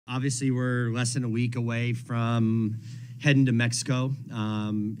Obviously, we're less than a week away from heading to Mexico.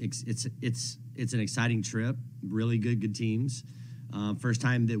 It's an exciting trip. Really good teams. First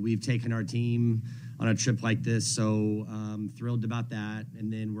time that we've taken our team on a trip like this, so thrilled about that.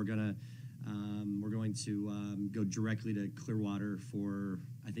 And then we're going to go directly to Clearwater for,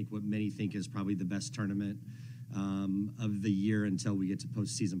 I think, what many think is probably the best tournament of the year until we get to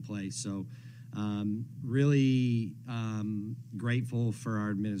postseason play. So really grateful for our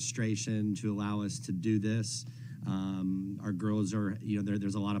administration to allow us to do this. Our girls are,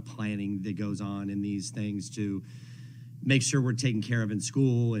 there's a lot of planning that goes on in these things to make sure we're taken care of in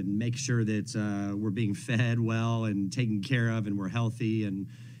school and make sure that we're being fed well and taken care of and we're healthy and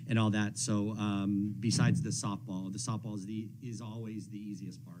all that. So besides the softball is always the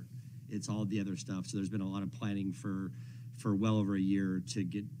easiest part. It's all the other stuff. So there's been a lot of planning for well over a year to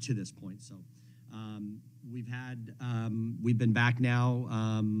get to this point. So we've been back now.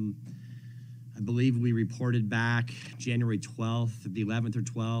 I believe we reported back January 12th, the 11th or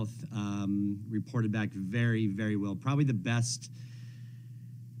 12th, reported back very, very well. Probably the best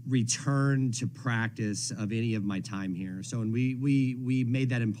return to practice of any of my time here. So, and we made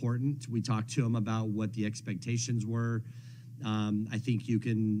that important. We talked to them about what the expectations were. I think you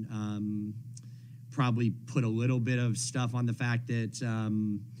can probably put a little bit of stuff on the fact that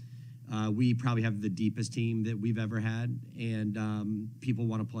we probably have the deepest team that we've ever had, and people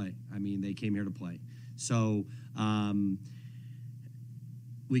want to play. I mean, they came here to play. So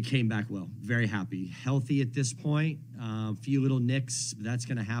we came back well, very happy. Healthy at this point, a few little nicks, but that's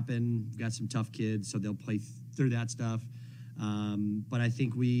going to happen. We've got some tough kids, so they'll play through that stuff. But I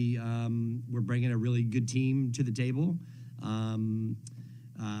think we're bringing a really good team to the table.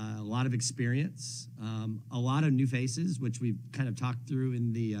 A lot of experience, a lot of new faces, which we've kind of talked through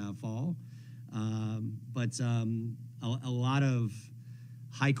in the fall, but a lot of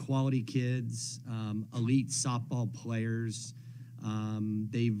high-quality kids, elite softball players.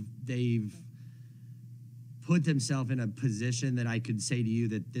 They've put themselves in a position that I could say to you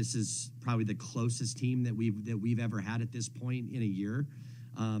that this is probably the closest team that we've ever had at this point in a year.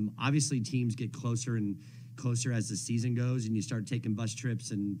 Obviously, teams get closer and closer as the season goes, and you start taking bus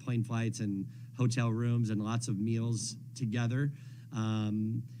trips and plane flights and hotel rooms and lots of meals together.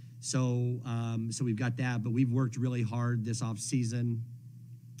 So we've got that, but we've worked really hard this off season,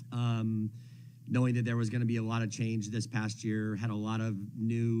 knowing that there was going to be a lot of change this past year, had a lot of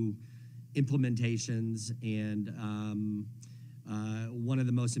new implementations, and one of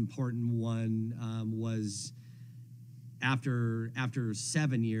the most important one was after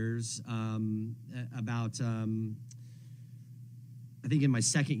 7 years, I think in my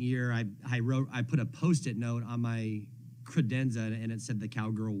second year, I put a Post-it note on my credenza, and it said the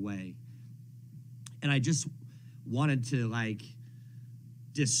Cowgirl way. And I just wanted to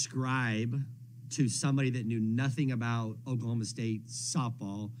describe to somebody that knew nothing about Oklahoma State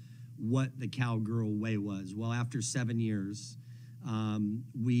softball what the Cowgirl way was. Well, after 7 years,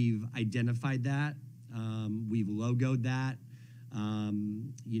 we've identified that. We've logoed that.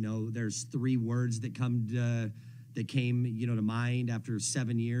 There's 3 words that came to mind after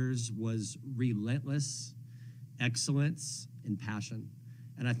 7 years was relentless, excellence, and passion.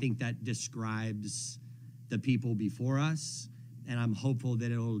 And I think that describes the people before us, and I'm hopeful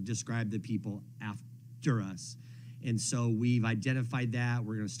that it'll describe the people after us. And so we've identified that.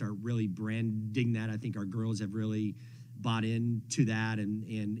 We're going to start really branding that. I think our girls have really bought into that, and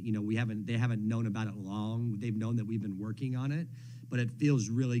they haven't known about it long. They've known that we've been working on it, but it feels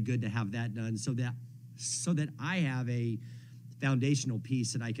really good to have that done so that I have a foundational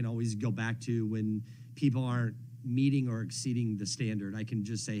piece that I can always go back to when people aren't meeting or exceeding the standard. I can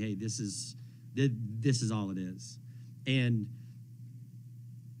just say, hey, this is all it is. And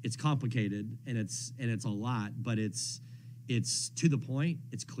it's complicated, and it's a lot, but it's to the point,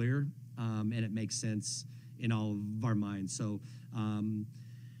 it's clear, and it makes sense in all of our minds. So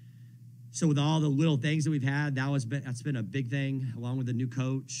with all the little things that we've had, that's been a big thing, along with the new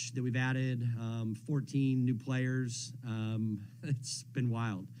coach that we've added, 14 new players. It's been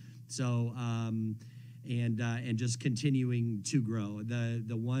wild. So and just continuing to grow.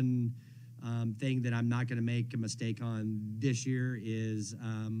 The one thing that I'm not going to make a mistake on this year is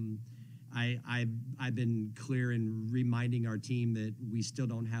I've been clear in reminding our team that we still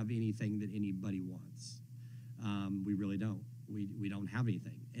don't have anything that anybody wants. We really don't. We don't have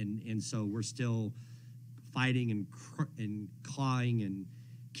anything, and so we're still fighting and clawing and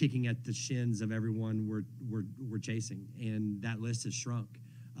kicking at the shins of everyone we're chasing, and that list has shrunk.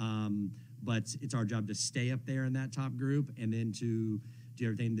 But it's our job to stay up there in that top group, and then to do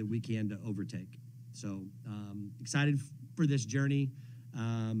everything that we can to overtake. So excited for this journey.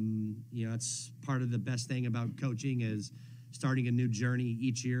 It's part of the best thing about coaching is starting a new journey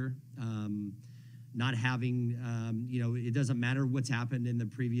each year. Not having, it doesn't matter what's happened in the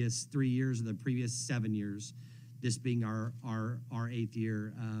previous 3 years or the previous 7 years, this being our 8th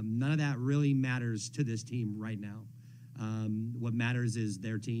year. None of that really matters to this team right now. What matters is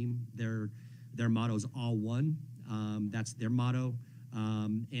their team. Their motto is all one. That's their motto.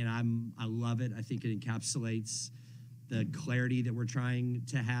 And I love it. I think it encapsulates the clarity that we're trying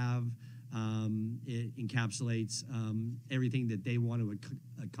to have. It encapsulates everything that they want to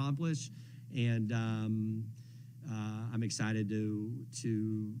accomplish. And I'm excited to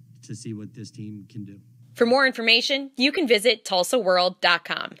see what this team can do. For more information, you can visit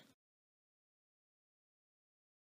TulsaWorld.com.